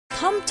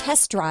Come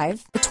test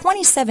drive the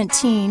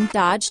 2017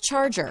 Dodge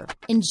Charger.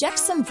 Inject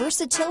some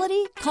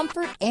versatility,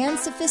 comfort, and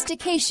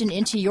sophistication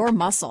into your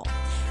muscle.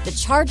 The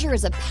Charger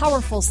is a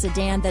powerful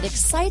sedan that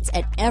excites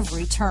at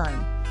every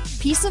turn.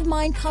 Peace of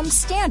mind comes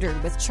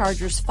standard with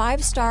Charger's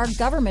 5-star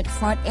government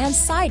front and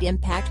side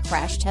impact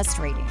crash test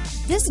rating.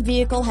 This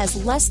vehicle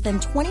has less than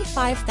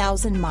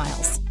 25,000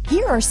 miles.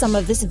 Here are some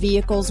of this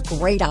vehicle's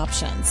great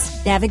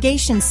options: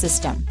 navigation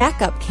system,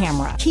 backup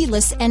camera,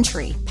 keyless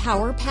entry,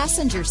 power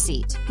passenger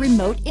seat,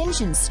 remote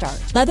engine start,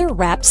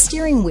 leather-wrapped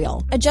steering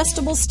wheel,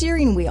 adjustable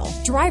steering wheel,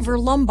 driver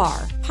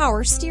lumbar,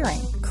 power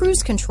steering,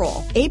 cruise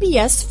control,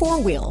 ABS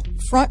 4-wheel,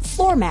 front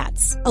floor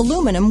mats,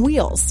 aluminum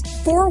wheels,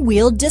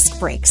 4-wheel disc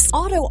brakes,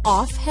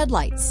 auto-off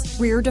headlights,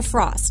 rear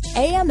defrost,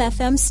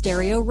 AM/FM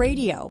stereo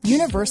radio,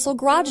 universal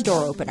garage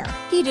door opener,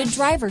 heated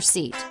driver's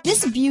seat.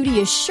 This beauty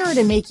is sure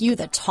to make you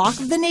the talk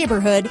of the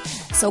neighborhood,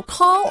 so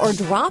call or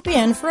drop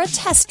in for a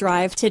test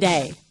drive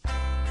today.